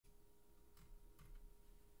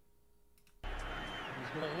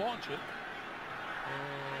going to launch it. And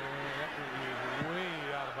that will be way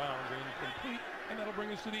out of bounds and incomplete. And that'll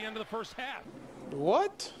bring us to the end of the first half.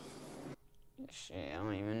 What? Shit, I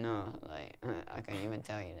don't even know. Like, I can't even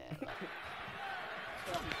tell you that. Like,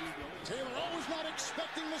 Taylor always not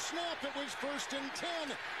expecting the snap. It was 1st and 10.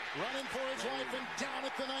 Running for his life and down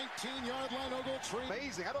at the 19-yard line. Ogletree.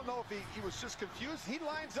 Amazing. I don't know if he was just confused. He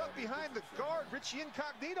lines up behind the guard, Richie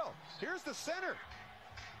Incognito. Here's the center.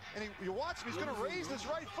 And you watch him, he's going to raise his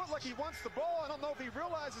right foot like he wants the ball. I don't know if he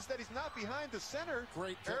realizes that he's not behind the center.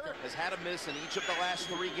 Great kicker. Has had a miss in each of the last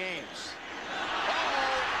 3 games.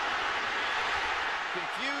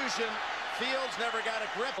 Confusion. Fields never got a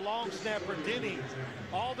grip. Long snapper Denny,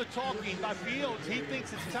 all the talking by Fields, he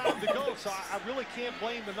thinks it's time to go. So I really can't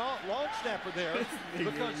blame the long snapper there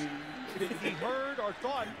because he heard or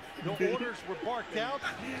thought the orders were barked out.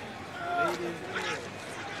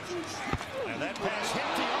 And that pass hit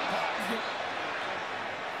the umpire.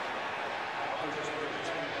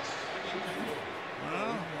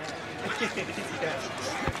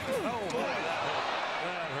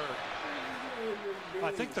 I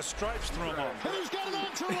think the stripes threw him off. He's got an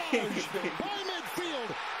entourage by midfield.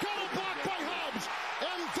 Got a block by Hobbs.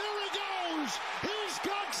 And there he goes. He's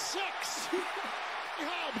got 6.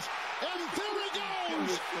 Hobbs. And there he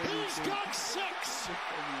goes. He's got 6.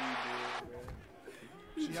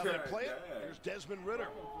 See how they play it? Here's Desmond Ritter.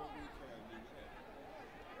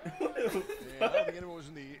 I don't think anyone was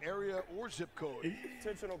in the area or zip code.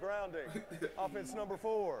 Intentional grounding. Offense number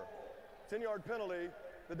 4. 10-yard penalty.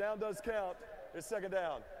 The down does count. It's 2nd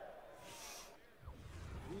down.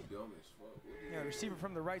 Yeah, receiver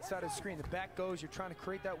from the right side of the screen. The back goes. You're trying to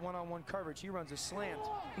create that one-on-one coverage. He runs a slant.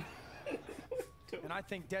 And I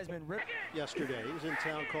think Desmond Ritter. Yesterday, he was in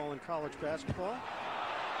town calling college basketball.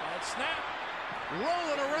 And snap.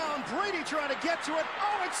 Rolling around. Brady trying to get to it.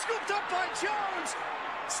 Oh, it's scooped up by Jones.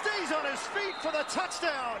 Stays on his feet for the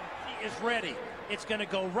touchdown. He is ready. It's going to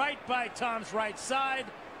go right by Tom's right side.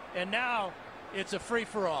 And now it's a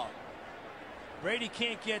free-for-all. Brady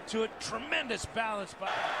can't get to it. Tremendous balance by.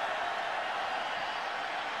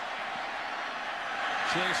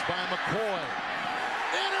 Chased by McCoy.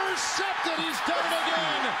 Intercepted. He's done it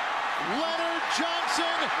again. Leonard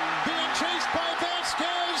Johnson being chased by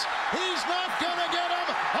Vasquez. He's not going to get him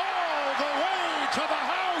all the way to the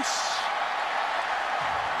house.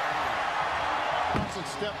 Johnson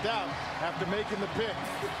stepped out after making the pick.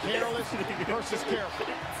 Careless versus careful.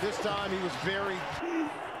 This time he was very...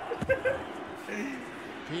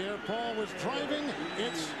 Pierre-Paul was driving.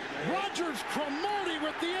 It's Rogers Cromartie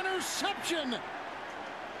with the interception.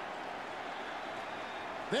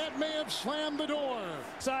 That may have slammed the door.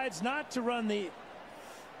 Decides not to run the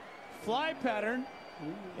fly pattern.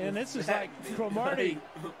 And this is like Cromartie.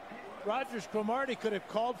 Rogers Cromartie could have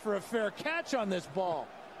called for a fair catch on this ball.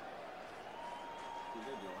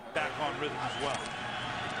 Back on rhythm as well.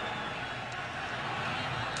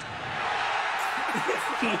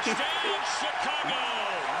 Touchdown, Chicago!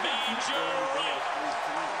 Major Wright.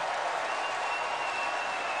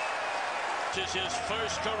 This is his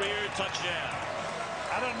first career touchdown.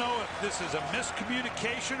 I don't know if this is a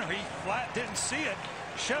miscommunication or he flat didn't see it.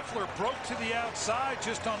 Scheffler broke to the outside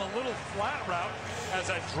just on a little flat route as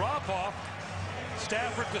a drop-off.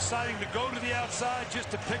 Stafford deciding to go to the outside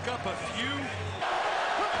just to pick up a few.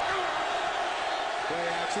 Play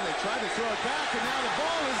action. They tried to throw it back, and now the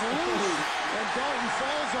ball is loose, and Dalton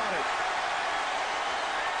falls on it.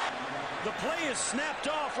 The play is snapped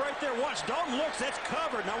off right there. Watch, Dalton looks, that's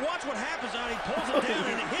covered. Now watch what happens now. He pulls it down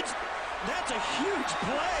and it hits. That's a huge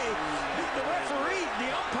play. The referee,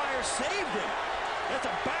 the umpire saved it. That's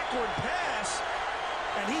a backward pass,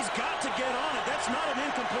 and he's got to get on it. That's not an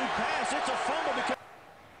incomplete pass. It's a fumble because...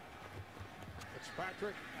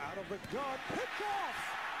 Fitzpatrick out of the gun. Picked off.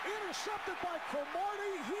 Intercepted by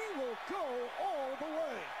Cromartie. He will go all the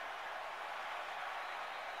way.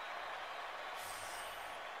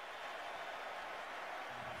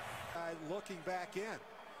 Looking back in.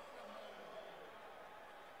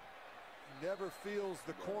 Never feels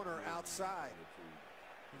the corner outside.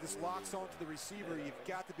 He just locks onto the receiver. You've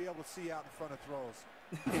got to be able to see out in front of throws.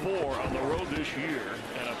 4 on the road this year,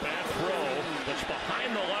 and a bad throw that's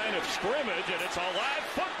behind the line of scrimmage, and it's a live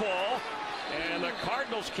football, and the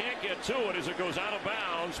Cardinals can't get to it as it goes out of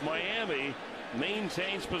bounds. Miami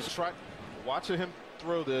maintains possession. Watching him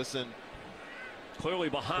throw this, and Clearly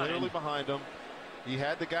behind him. He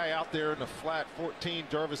had the guy out there in the flat 14,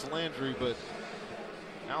 Jarvis Landry, but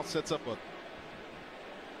now sets up a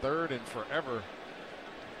 3rd and forever.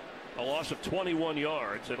 A loss of 21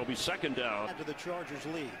 yards. It'll be 2nd down. Add to the Chargers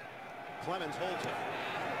lead. Clemens holds it.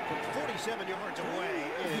 From 47 yards away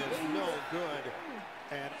is no good.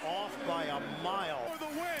 And off by a mile. For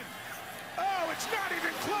the win. Oh, it's not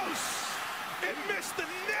even close. It missed the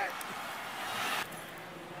net.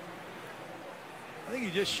 I think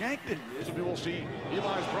he just shanked it. We will see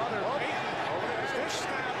Eli's brother. This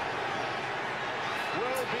snap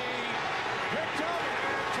will be picked up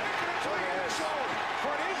and taken into the end zone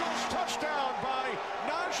for an Eagles touchdown by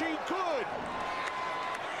Najee Good.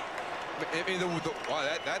 I mean, wow,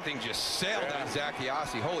 that thing just sailed on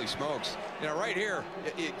Zacchiasi. Holy smokes. You know, right here,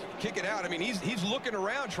 kick it out. I mean, he's looking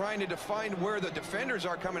around trying to define where the defenders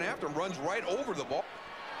are coming after him, runs right over the ball.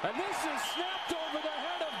 And this is snapped over the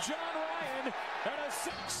head of John Ryan, and a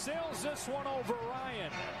six sails this one over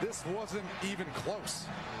Ryan. This wasn't even close.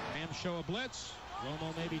 Rams show a blitz.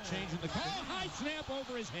 Romo may be changing the call. High snap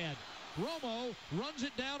over his head. Romo runs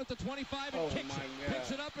it down at the 25 and kicks it.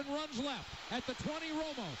 Picks it up and runs left. At the 20,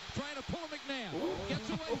 Romo trying to pull McNabb. Gets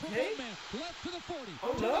away from one man. Left to the 40.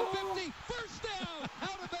 To the 50. First down.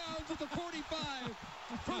 Out of bounds at the 45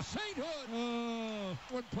 for St. Hood.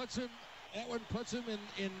 That one puts him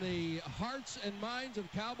in the hearts and minds of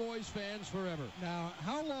Cowboys fans forever. Now,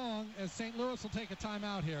 how long, as St. Louis will take a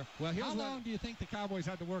timeout here, Well, how long do you think the Cowboys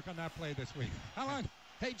had to work on that play this week? How long?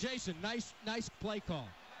 Hey, Jason, nice play call.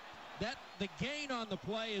 The gain on the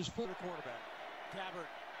play is for the quarterback. Gabbert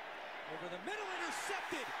over the middle,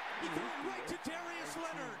 intercepted. He threw it right to Darius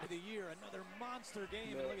Leonard. The year, another monster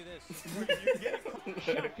game. And look at this.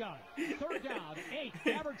 Shotgun. Third down. 8.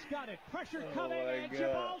 Gabbert's got it. Pressure coming, and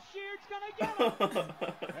Jabal Sheard's going to get him.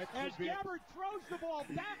 As Gabbert throws the ball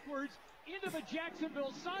backwards into the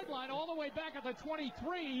Jacksonville sideline, all the way back at the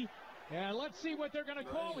 23. And let's see what they're going to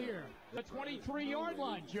call here. The 23-yard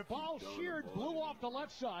line. Jabal Sheard blew off the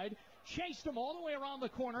left side, chased him all the way around the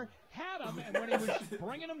corner, had him, and when he was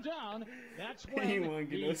bringing him down, that's when he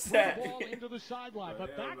threw the ball into the sideline.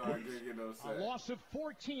 But backwards, a loss of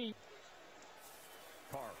 14.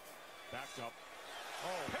 Carr backed up.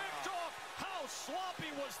 Picked off. How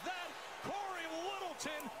sloppy was that? Corey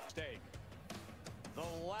Littleton. Mistake. The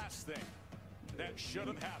last thing that should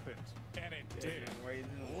have happened, and it did.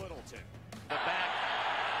 Littleton. The back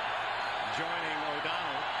joining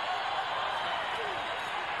O'Donnell.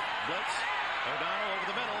 Blitz. O'Donnell over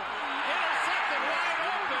the middle. Intercepted wide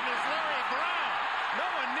open is Larry Brown. No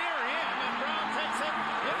one near him, and Brown takes it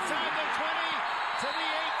inside the 20 to the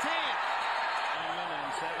 18. 9 minutes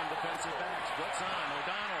and 7 defensive backs. Blitz on.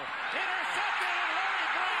 O'Donnell. Intercepted, and Larry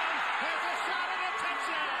Brown has a shot at a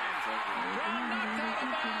touchdown. Brown knocked out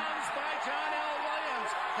of bounds by John L.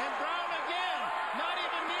 Williams. And Brown again, not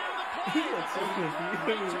even near the play. He looks so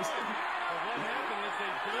confused. What happened is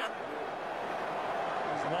they blitzed.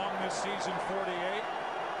 He's long this season, 48.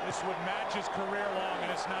 This would match his career long,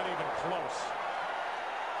 and it's not even close.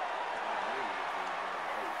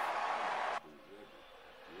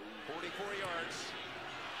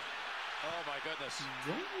 Oh, my goodness.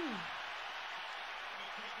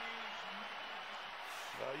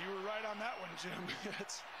 You were right on that one, Jim.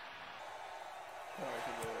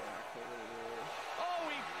 Oh,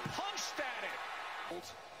 he punched at it.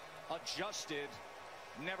 Adjusted.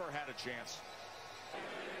 Never had a chance.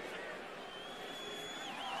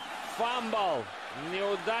 Фамбл.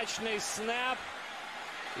 Неудачный снэп.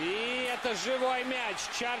 И это живой мяч.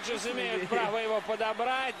 Чарджерс имеют право его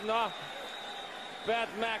подобрать, но Пэт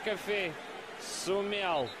Макафи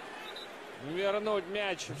сумел вернуть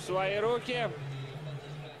мяч в свои руки.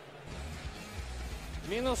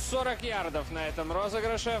 Минус 40 ярдов на этом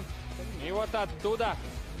розыгрыше. И вот оттуда,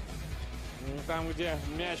 там, где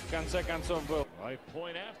мяч в конце концов был.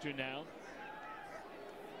 Point after now.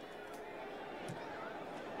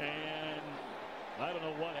 And I don't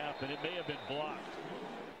know what happened. It may have been blocked.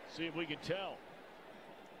 See if we can tell.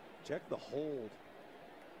 Check the hold.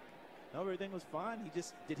 No, everything was fine.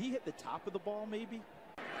 Did he hit the top of the ball maybe?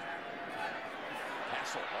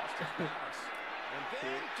 Castle lost his balance. And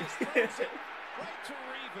then just throws it right to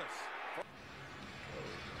Revis.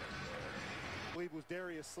 I believe it was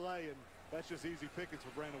Darius Slay, and that's just easy pickings for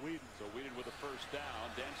Brandon Weeden. So Weeden with the first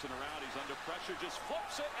down, dancing around, he's under pressure, just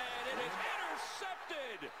flips it, and it is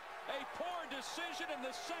intercepted. A poor decision, and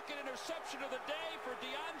the second interception of the day for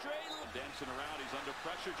DeAndre. Dancing around, he's under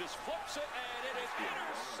pressure, just flips it, and it is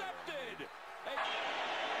intercepted.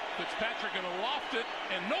 Fitzpatrick going to loft it,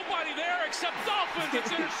 and nobody there except Dolphins. It's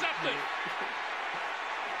intercepted.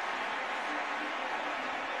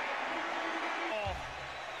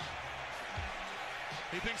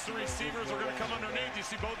 He thinks the receivers are going to come underneath. You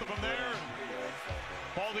see both of them there.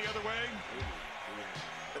 Ball the other way.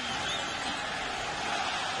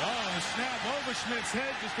 Oh, the snap over Smith's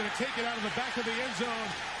head. Just going to take it out of the back of the end zone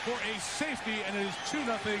for a safety, and it is 2-0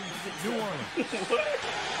 New Orleans.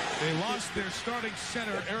 They lost their starting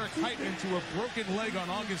center, Eric Heitman, to a broken leg on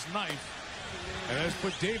August 9th. And that's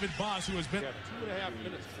put David Boss, who has been 2.5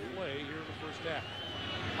 minutes to play here in the first half.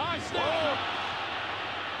 High snap.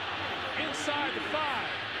 Inside the 5.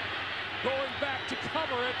 Going back to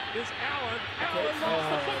cover it is Allen. Allen lost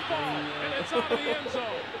the football, and it's out of the end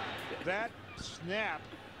zone. That snap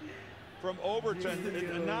from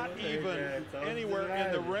Overton, not even anywhere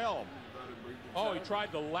in the realm. Oh, he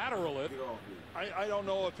tried to lateral it. I don't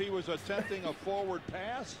know if he was attempting a forward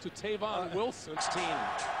pass. To Tavon Wilson. 16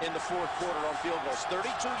 in the fourth quarter on field goals. 32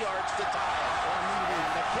 yards to tie it.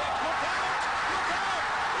 And the kick, look out! Look out!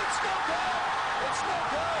 It's no good! It's no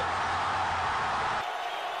good!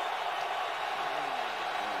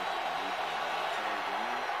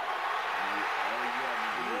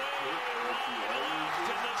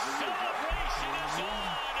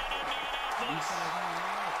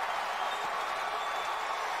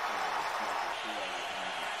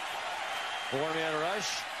 Four-man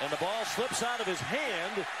rush, and the ball slips out of his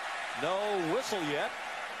hand. No whistle yet.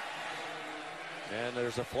 And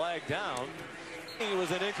there's a flag down. It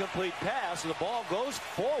was an incomplete pass. The ball goes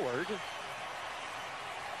forward.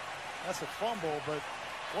 That's a fumble, but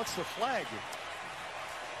what's the flag?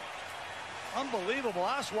 Unbelievable.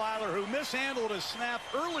 Osweiler, who mishandled his snap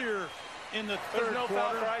earlier in the third quarter.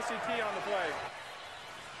 Foul for ICT on the play.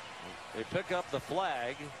 They pick up the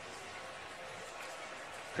flag.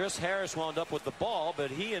 Chris Harris wound up with the ball, but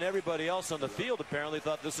he and everybody else on the field apparently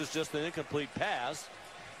thought this was just an incomplete pass.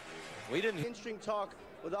 We didn't. In-string talk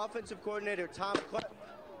with offensive coordinator Tom.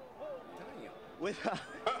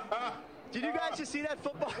 Did you guys just see that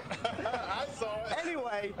football? I saw it.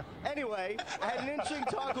 Anyway, I had an interesting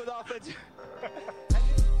talk with offensive.